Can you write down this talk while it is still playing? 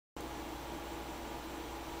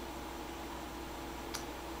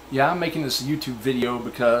Yeah, I'm making this a YouTube video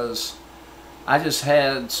because I just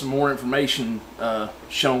had some more information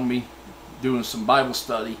shown me doing some Bible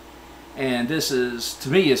study, and this is, to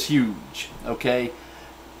me, is huge. Okay,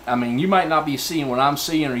 I mean, you might not be seeing what I'm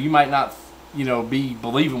seeing, or you might not, be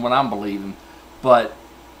believing what I'm believing, but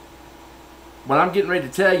what I'm getting ready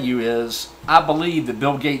to tell you is I believe that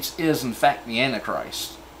Bill Gates is in fact the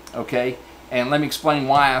Antichrist. Okay, and let me explain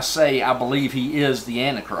why I say I believe he is the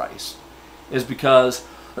Antichrist. Is because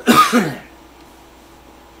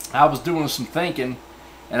I was doing some thinking,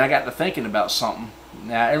 and I got to thinking about something.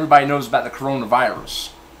 Now, everybody knows about the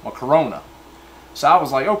coronavirus, or corona. So I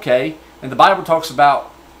was like, okay, and the Bible talks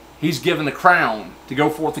about he's given the crown to go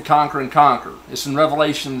forth to conquer and conquer. It's in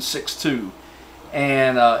Revelation 6:2,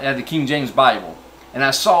 and at the King James Bible. And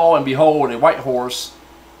I saw, and behold, a white horse,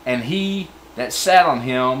 and he that sat on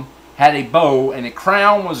him had a bow, and a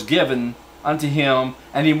crown was given unto him,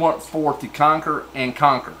 and he went forth to conquer and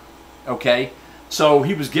conquer. Okay, so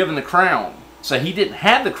he was given the crown. So he didn't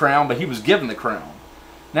have the crown, but he was given the crown.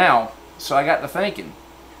 Now, so I got to thinking,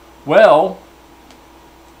 well,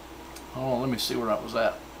 hold on, let me see where I was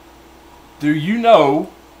at. Do you know,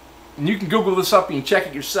 and you can Google this up and you can check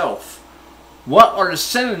it yourself, what are the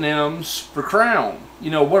synonyms for crown?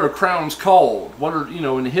 What are crowns called? What are,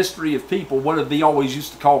 in the history of people, what have they always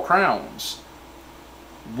used to call crowns?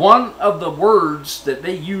 One of the words that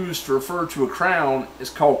they use to refer to a crown is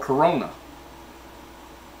called corona.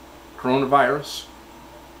 Coronavirus.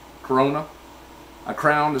 Corona. A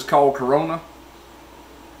crown is called corona.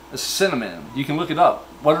 It's a synonym. You can look it up.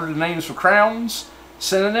 What are the names for crowns?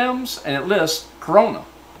 Synonyms, and it lists corona.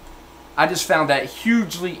 I just found that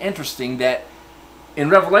hugely interesting that in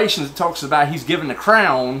Revelation it talks about he's given a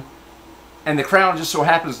crown, and the crown just so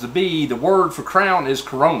happens to be, the word for crown is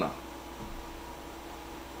corona.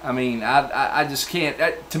 I mean, I just can't,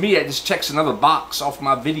 to me that just checks another box off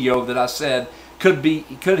my video that I said, could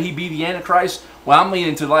he be the Antichrist? Well, I'm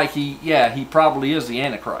leaning to like he probably is the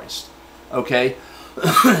Antichrist. Okay?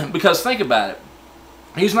 Because think about it.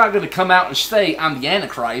 He's not going to come out and say, I'm the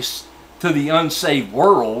Antichrist to the unsaved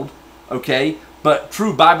world. Okay? But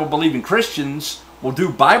true Bible-believing Christians will do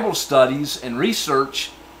Bible studies and research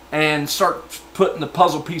and start putting the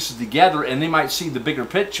puzzle pieces together, and they might see the bigger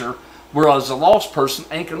picture, whereas a lost person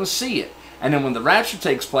ain't going to see it. And then when the rapture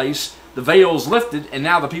takes place, the veil is lifted, and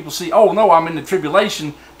now the people see, oh no, I'm in the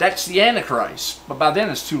tribulation, that's the Antichrist. But by then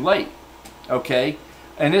it's too late. Okay?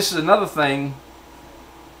 And this is another thing,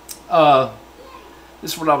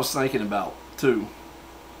 this is what I was thinking about too.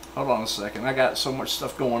 Hold on a second, I got so much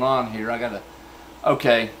stuff going on here,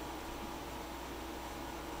 okay.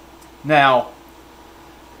 Now,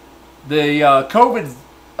 the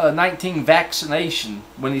COVID-19 vaccination,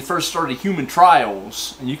 when they first started human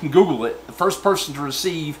trials, and you can Google it, the first person to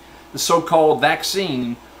receive the so-called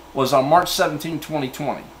vaccine was on March 17,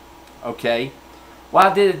 2020. Okay? Well,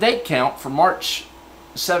 I did a date count from March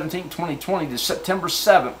 17, 2020 to September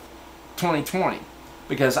 7th, 2020.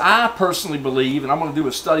 Because I personally believe, and I'm going to do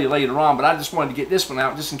a study later on, but I just wanted to get this one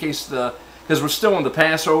out just in case because we're still in the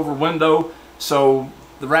Passover window, so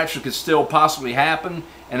the rapture could still possibly happen,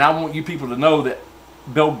 and I want you people to know that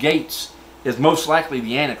Bill Gates is most likely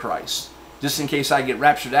the Antichrist. Just in case I get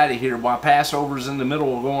raptured out of here while Passover is in the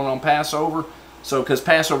middle of going on Passover. So, because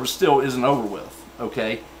Passover still isn't over with.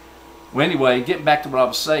 Okay? Well, anyway, getting back to what I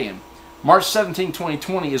was saying. March 17,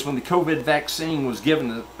 2020 is when the COVID vaccine was given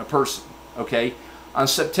to a person. Okay? On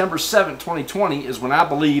September 7, 2020 is when I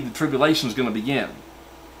believe the tribulation is going to begin.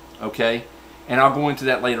 Okay? And I'll go into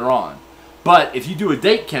that later on. But if you do a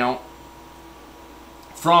date count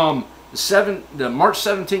from the March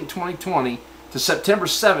 17, 2020 to September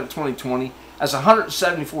 7, 2020 as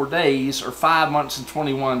 174 days, or 5 months and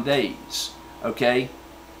 21 days. Okay?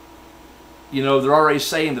 They're already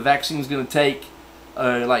saying the vaccine is going to take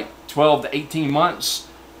like 12 to 18 months.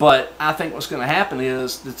 But I think what's going to happen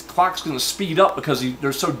is the clock's going to speed up because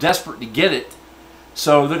they're so desperate to get it.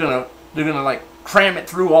 So they're going to like cram it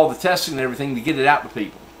through all the testing and everything to get it out to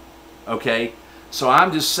people. Okay? So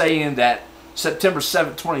I'm just saying that September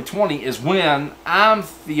 7, 2020 is when I'm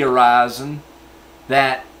theorizing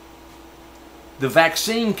that the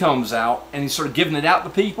vaccine comes out and he's sort of giving it out to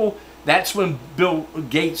people. That's when Bill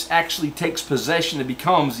Gates actually takes possession and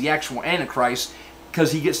becomes the actual Antichrist,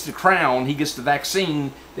 because he gets the crown, he gets the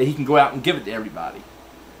vaccine that he can go out and give it to everybody.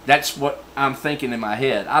 That's what I'm thinking in my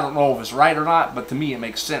head. I don't know if it's right or not, but to me it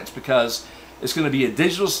makes sense, because it's going to be a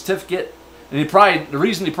digital certificate, and the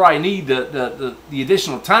reason they probably need the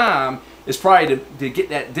additional time is probably to get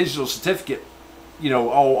that digital certificate,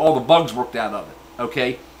 all the bugs worked out of it.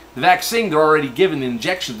 Okay, the vaccine, they're already giving the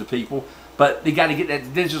injections to people, but they got to get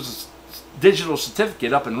that digital digital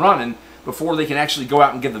certificate up and running before they can actually go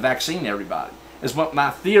out and give the vaccine to everybody. Is what my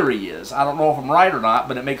theory is. I don't know if I'm right or not,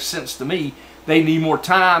 but it makes sense to me. They need more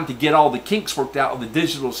time to get all the kinks worked out with the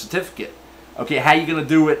digital certificate. Okay, how you going to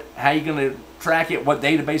do it? How you going to track it? What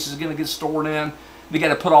database is going to get stored in? They got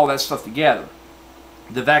to put all that stuff together.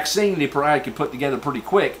 The vaccine they probably can put together pretty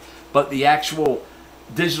quick, but the actual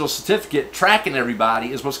digital certificate tracking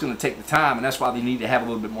everybody is what's going to take the time, and that's why they need to have a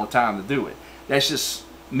little bit more time to do it. That's just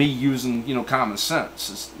me using, you know, common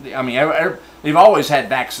sense. I mean, they've always had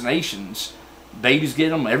vaccinations. Babies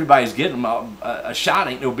get them, everybody's getting them. A shot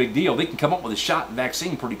ain't no big deal. They can come up with a shot and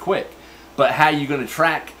vaccine pretty quick. But how are you going to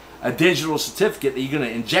track a digital certificate that you're going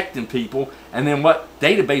to inject in people, and then what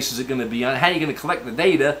database is it going to be on? How are you going to collect the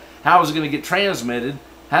data? How is it going to get transmitted?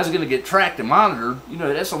 How's it going to get tracked and monitored? You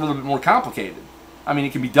know, that's a little bit more complicated. I mean,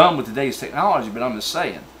 it can be done with today's technology, but I'm just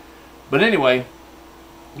saying. But anyway,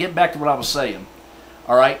 getting back to what I was saying.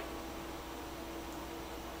 All right.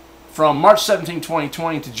 From March 17,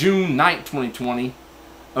 2020 to June 9, 2020,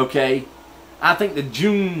 okay, I think that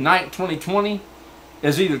June 9, 2020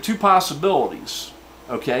 is either two possibilities,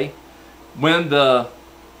 okay? When the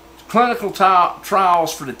clinical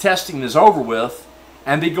trials for the testing is over with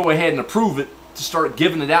and they go ahead and approve it to start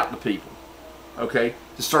giving it out to people, okay?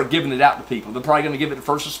 To start giving it out to people. They're probably going to give it to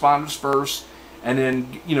first responders first and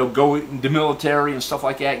then, you know, go into military and stuff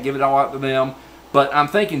like that, give it all out to them. But I'm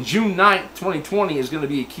thinking June 9th, 2020 is going to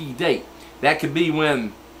be a key date. That could be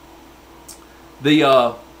when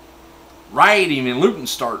the rioting and looting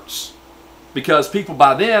starts, because people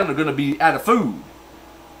by then are going to be out of food.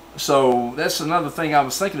 So that's another thing I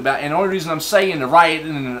was thinking about. And the only reason I'm saying the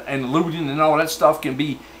rioting and the looting and all that stuff can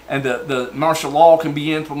be, and the martial law can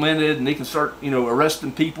be implemented, and they can start, you know,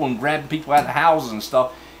 arresting people and grabbing people out of houses and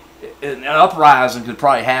stuff. An uprising could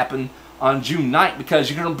probably happen on June 9th,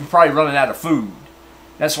 because you're going to be probably running out of food.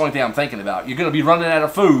 That's the only thing I'm thinking about. You're going to be running out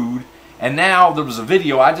of food, and now there was a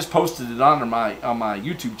video, I just posted it on my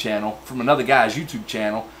YouTube channel, from another guy's YouTube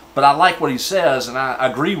channel, but I like what he says, and I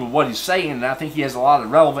agree with what he's saying, and I think he has a lot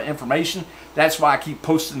of relevant information. That's why I keep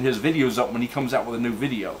posting his videos up when he comes out with a new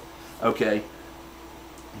video. Okay?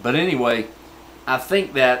 But anyway, I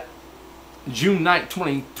think that June 9th,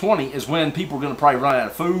 2020 is when people are going to probably run out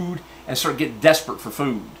of food and start getting desperate for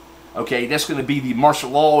food. Okay, that's going to be the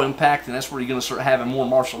martial law impact, and that's where you're going to start having more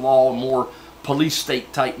martial law and more police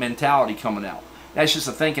state type mentality coming out. That's just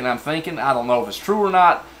a thinking I'm thinking. I don't know if it's true or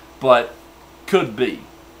not, but could be.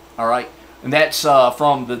 All right, and that's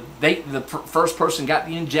from the date the first person got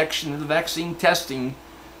the injection of the vaccine testing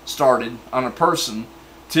started on a person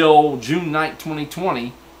till June 9th,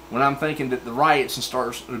 2020, when I'm thinking that the riots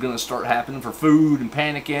are going to start happening for food and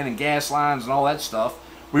panicking and gas lines and all that stuff.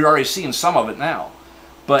 We're already seeing some of it now.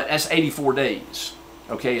 But that's 84 days.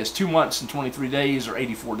 Okay, it's 2 months and 23 days or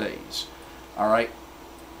 84 days. All right.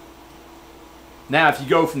 Now, if you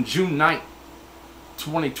go from June 9th,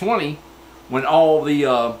 2020, when all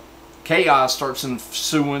the chaos starts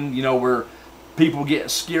ensuing, you know, where people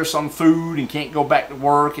get scarce on food and can't go back to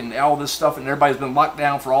work and all this stuff, and everybody's been locked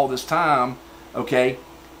down for all this time, okay,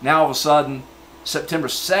 now all of a sudden, September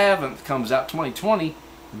 7th comes out, 2020,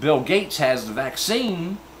 Bill Gates has the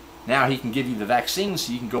vaccine. Now he can give you the vaccine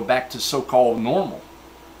so you can go back to so-called normal,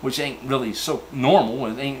 which ain't really so normal,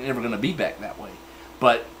 and it ain't ever going to be back that way.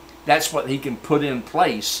 But that's what he can put in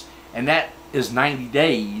place, and that is 90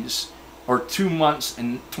 days, or 2 months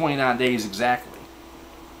and 29 days exactly.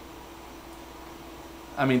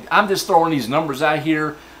 I mean, I'm just throwing these numbers out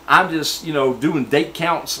here. I'm just, you know, doing date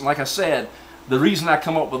counts. And like I said, the reason I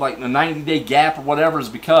come up with like the 90-day gap or whatever is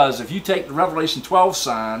because if you take the Revelation 12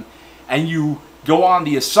 sign and you go on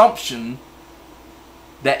the assumption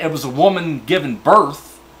that it was a woman giving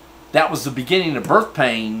birth, that was the beginning of birth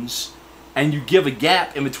pains, and you give a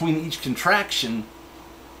gap in between each contraction,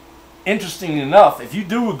 interestingly enough, if you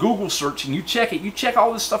do a Google search and you check it, you check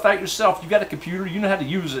all this stuff out yourself, you got a computer, you know how to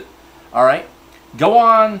use it, all right? Go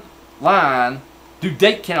online, do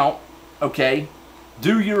date count, okay?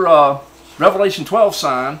 Do your Revelation 12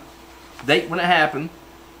 sign, date when it happened,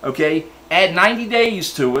 okay? Add 90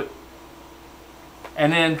 days to it,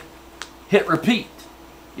 and then hit repeat.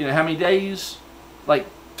 You know how many days? Like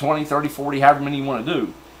 20, 30, 40, however many you want to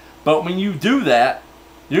do. But when you do that,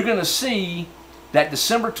 you're going to see that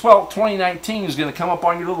December 12th, 2019 is going to come up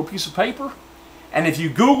on your little piece of paper. And if you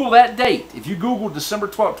Google that date, if you Google December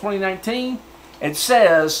 12th, 2019, it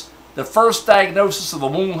says the first diagnosis of the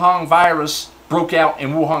Wuhan virus broke out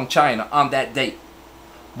in Wuhan, China on that date.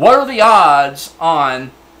 What are the odds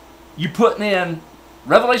on you putting in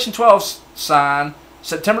Revelation 12 sign,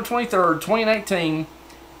 September 23rd, 2019,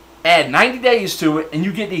 add 90 days to it, and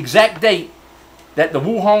you get the exact date that the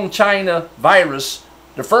Wuhan, China virus,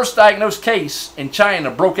 the first diagnosed case in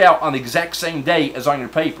China, broke out on the exact same day as on your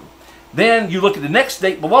paper. Then you look at the next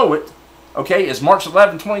date below it, okay, is March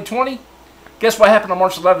 11, 2020. Guess what happened on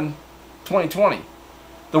March 11, 2020?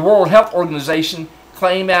 The World Health Organization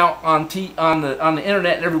came out on the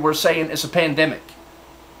internet and everywhere saying it's a pandemic.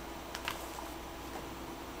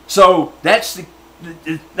 So that's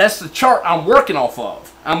the chart I'm working off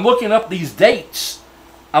of. I'm looking up these dates.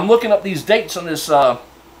 I'm looking up these dates on this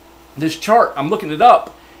this chart. I'm looking it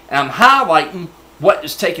up, and I'm highlighting what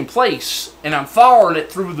is taking place, and I'm following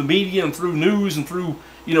it through the media and through news and through,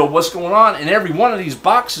 you know, what's going on. And every one of these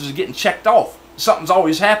boxes is getting checked off. Something's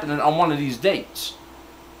always happening on one of these dates.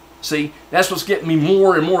 See, that's what's getting me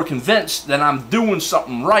more and more convinced that I'm doing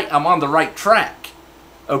something right. I'm on the right track.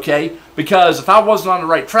 Okay? Because if I wasn't on the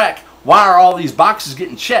right track, why are all these boxes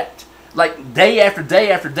getting checked? Like day after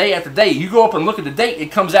day after day after day. You go up and look at the date,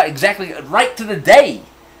 it comes out exactly right to the day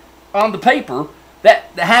on the paper that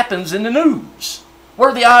happens in the news.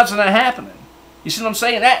 What are the odds of that happening? You see what I'm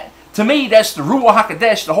saying? That, to me, that's the Ruach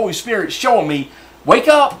HaKodesh, the Holy Spirit, showing me, wake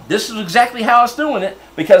up, this is exactly how it's doing it.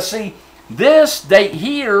 Because, see, this date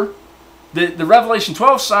here, the Revelation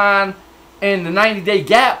 12 sign and the 90-day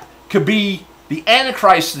gap could be the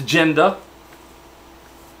Antichrist agenda.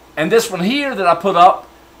 And this one here that I put up,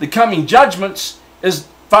 the coming judgments, is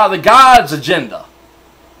Father God's agenda.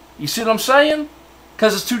 You see what I'm saying?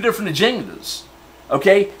 Because it's two different agendas.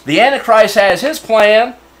 Okay? The Antichrist has his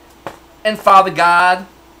plan, and Father God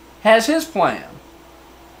has his plan.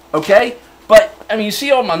 Okay? But, I mean, you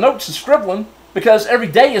see all my notes and scribbling, because every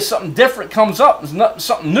day is something different comes up. There's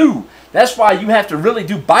something new. That's why you have to really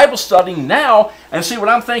do Bible studying now. And see, what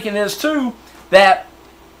I'm thinking is, too, that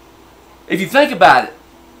if you think about it,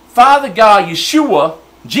 Father God, Yeshua,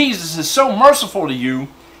 Jesus, is so merciful to you.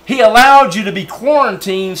 He allowed you to be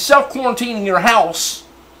quarantined, self-quarantined in your house.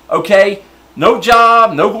 Okay? No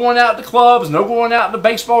job, no going out to clubs, no going out to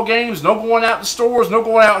baseball games, no going out to stores, no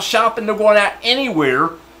going out shopping, no going out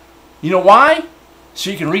anywhere. You know why? So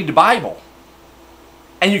you can read the Bible.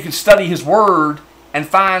 And you can study His Word and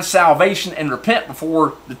find salvation and repent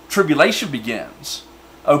before the tribulation begins.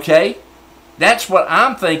 Okay? That's what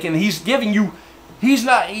I'm thinking. He's giving you,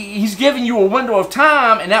 He's giving you a window of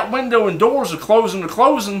time, and that window and doors are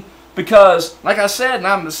closing because, like I said, and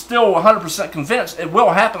I'm still 100% convinced, it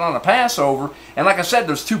will happen on the Passover. And like I said,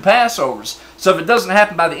 there's 2 Passovers. So if it doesn't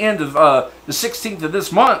happen by the end of the 16th of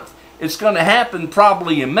this month, it's going to happen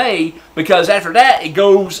probably in May, because after that it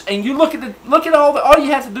goes, and you look at all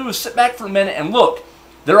you have to do is sit back for a minute and look.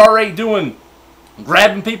 They're already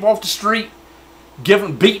grabbing people off the street,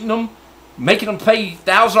 beating them, making them pay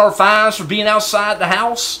 $1,000 fines for being outside the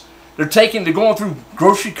house. They're going through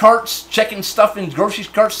grocery carts, checking stuff in grocery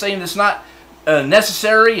carts, saying it's not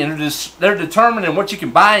necessary, and they're determining what you can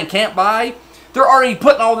buy and can't buy. They're already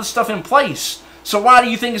putting all this stuff in place. So why do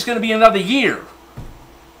you think it's going to be another year?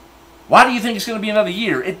 Why do you think it's going to be another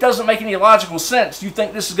year? It doesn't make any logical sense. You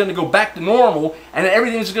think this is going to go back to normal, and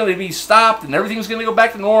everything's going to be stopped, and everything's going to go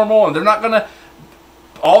back to normal, and they're not going to,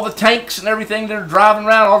 all the tanks and everything that are driving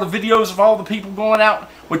around, all the videos of all the people going out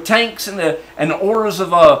with tanks and the orders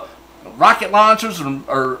of rocket launchers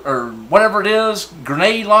or whatever it is,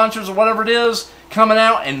 grenade launchers or whatever it is, coming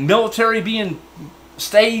out, and military being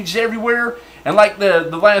staged everywhere. And like the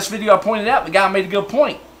last video I pointed out, the guy made a good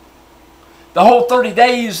point. The whole 30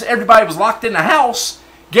 days everybody was locked in the house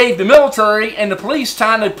gave the military and the police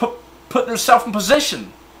time to put themselves in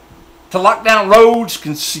position to lock down roads,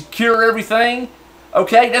 can secure everything.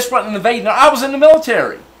 Okay, that's what an invading. I was in the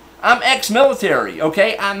military. I'm ex-military.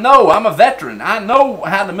 Okay, I know. I'm a veteran. I know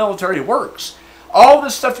how the military works. All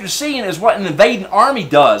this stuff you're seeing is what an invading army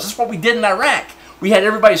does. That's what we did in Iraq. We had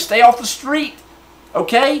everybody stay off the street.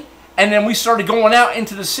 Okay. And then we started going out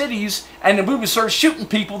into the cities, and then we would start shooting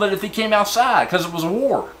people that if they came outside, because it was a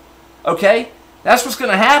war. Okay? That's what's going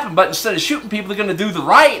to happen, but instead of shooting people, they're going to do the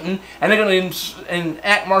rioting, and they're going to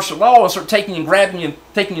enact martial law and start taking you and grabbing you,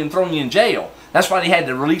 taking you and throwing you in jail. That's why they had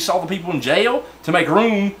to release all the people in jail, to make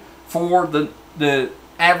room for the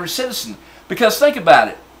average citizen. Because think about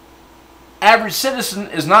it. Average citizen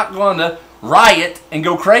is not going to riot and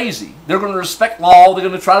go crazy. They're going to respect law. They're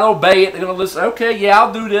going to try to obey it. They're going to listen. Okay, yeah,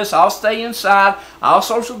 I'll do this. I'll stay inside. I'll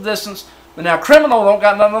social distance. But now criminals don't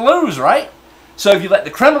got nothing to lose, right? So if you let the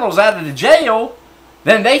criminals out of the jail,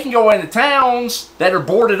 then they can go into towns that are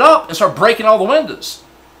boarded up and start breaking all the windows.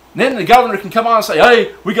 And then the governor can come on and say,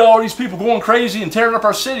 hey, we got all these people going crazy and tearing up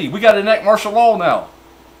our city. We got to enact martial law now.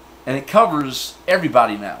 And it covers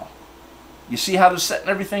everybody now. You see how they're setting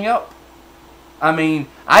everything up? I mean,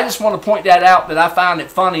 I just want to point that out, that I find it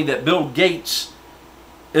funny that Bill Gates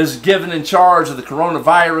is given in charge of the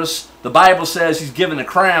coronavirus. The Bible says he's given a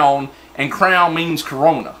crown, and crown means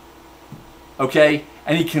corona. Okay?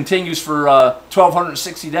 And he continues for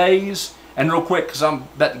 1,260 days. And real quick, because I'm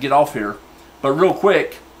about to get off here, but real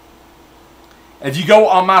quick, if you go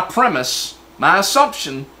on my premise, my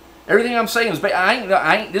assumption, everything I'm saying is,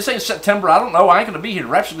 this ain't September, I don't know, I ain't going to be here. The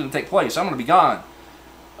rapture's going to take place. I'm going to be gone.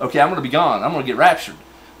 Okay, I'm going to be gone. I'm going to get raptured.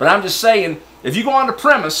 But I'm just saying, if you go on the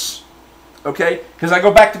premise, okay, because I'm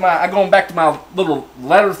going back to my little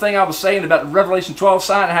letter thing I was saying about the Revelation 12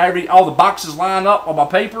 sign and how all the boxes line up on my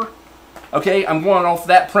paper. Okay, I'm going off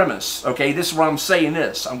that premise. Okay, this is why I'm saying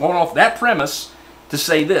this. I'm going off that premise to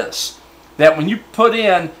say this. That when you put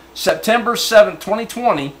in September 7th,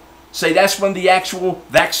 2020, say that's when the actual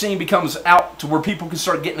vaccine becomes out to where people can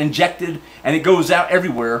start getting injected and it goes out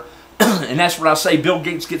everywhere. And that's what I say Bill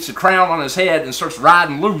Gates gets the crown on his head and starts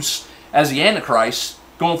riding loose as the Antichrist,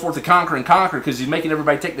 going forth to conquer and conquer because he's making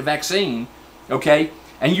everybody take the vaccine. Okay,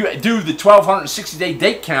 and you do the 1,260-day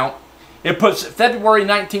date count. It puts February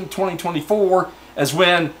 19, 2024 as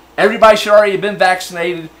when everybody should already have been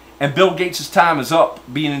vaccinated and Bill Gates' time is up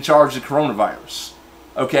being in charge of the coronavirus.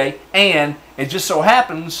 Okay? And it just so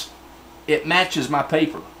happens it matches my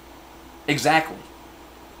paper. Exactly.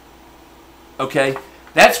 Okay?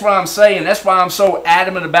 That's what I'm saying. That's why I'm so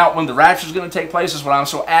adamant about when the rapture is going to take place. That's why I'm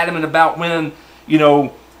so adamant about when, you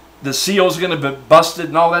know, the seals are going to be busted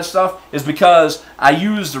and all that stuff, is because I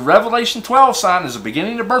used the Revelation 12 sign as a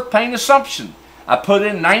beginning of birth pain assumption. I put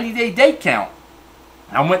in 90-day date count.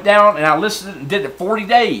 I went down and I listed it and did it 40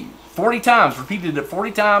 days, 40 times, repeated it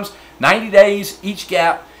 40 times, 90 days each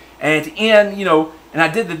gap, and at the end, you know, and I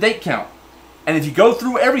did the date count. And if you go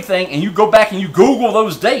through everything and you go back and you Google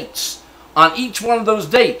those dates, on each one of those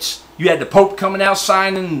dates, you had the Pope coming out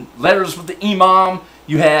signing letters with the Imam,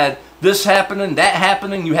 you had this happening, that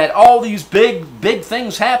happening. You had all these big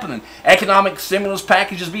things happening. Economic stimulus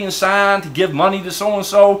packages being signed to give money to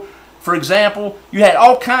so-and-so. For example, you had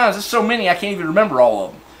all kinds. There's so many I can't even remember all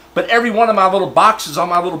of them. But every one of my little boxes on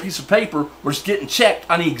my little piece of paper was getting checked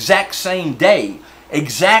on the exact same day.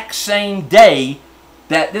 Exact same day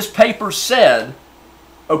that this paper said,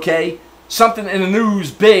 okay, something in the news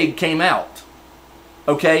big came out.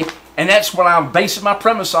 Okay? And that's what I'm basing my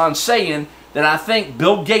premise on, saying that I think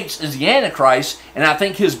Bill Gates is the Antichrist, and I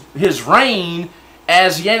think his reign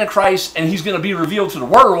as the Antichrist, and he's going to be revealed to the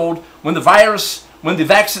world when the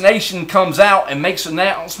vaccination comes out and makes an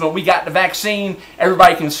announcement, we got the vaccine,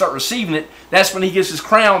 everybody can start receiving it. That's when he gets his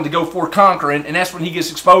crown to go forth conquering, and that's when he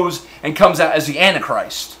gets exposed and comes out as the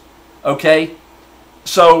Antichrist. Okay?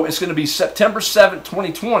 So it's going to be September 7th,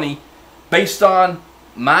 2020, based on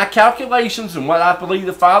my calculations and what I believe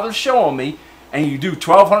the Father's showing me. And you do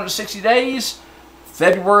 1,260 days,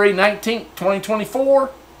 February 19th, 2024.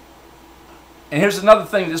 And here's another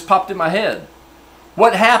thing that just popped in my head.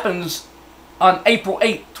 What happens on April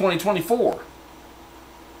 8th, 2024?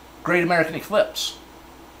 Great American Eclipse.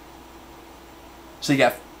 So you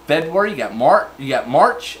got February, you got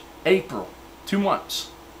March, April. 2 months.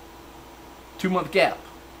 2-month gap.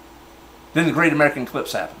 Then the Great American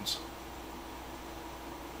Eclipse happens.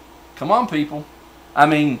 Come on, people. I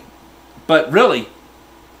mean, but really,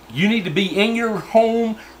 you need to be in your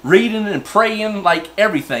home reading and praying like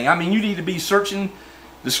everything. I mean, you need to be searching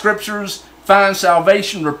the scriptures, find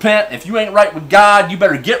salvation, repent. If you ain't right with God, you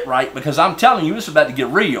better get right, because I'm telling you, it's about to get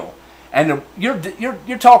real. And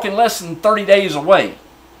you're talking less than 30 days away,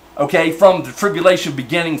 okay, from the tribulation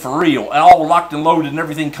beginning for real, and all locked and loaded and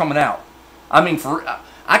everything coming out. I mean,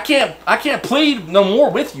 I can't plead no more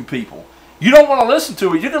with you people. You don't want to listen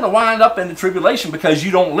to it. You're going to wind up in the tribulation because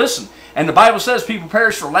you don't listen. And the Bible says people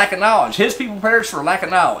perish for lack of knowledge. His people perish for lack of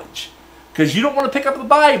knowledge. Because you don't want to pick up the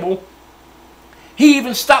Bible. He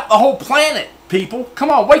even stopped the whole planet, people. Come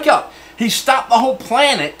on, wake up. He stopped the whole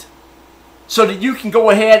planet so that you can go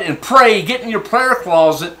ahead and pray, get in your prayer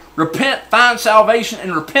closet, repent, find salvation,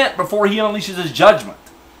 and repent before he unleashes his judgment.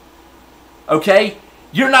 Okay?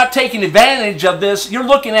 You're not taking advantage of this. You're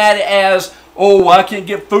looking at it as, oh, I can't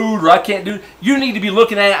get food, or I can't do... You need to be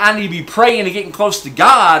looking at it, I need to be praying and getting close to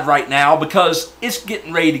God right now, because it's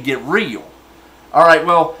getting ready to get real. Alright,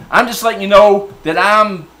 well, I'm just letting you know that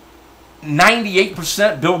I'm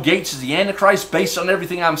 98% Bill Gates is the Antichrist based on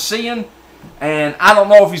everything I'm seeing. And I don't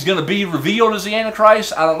know if he's going to be revealed as the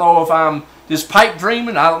Antichrist. I don't know if I'm just pipe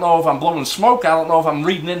dreaming. I don't know if I'm blowing smoke. I don't know if I'm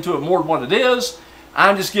reading into it more than what it is.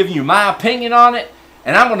 I'm just giving you my opinion on it.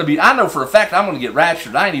 And I know for a fact I'm going to get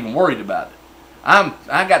raptured. I ain't even worried about it.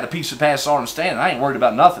 I got the peace that passes all understanding. I ain't worried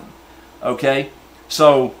about nothing. Okay?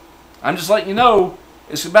 So, I'm just letting you know,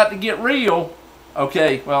 it's about to get real.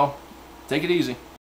 Okay, well, take it easy.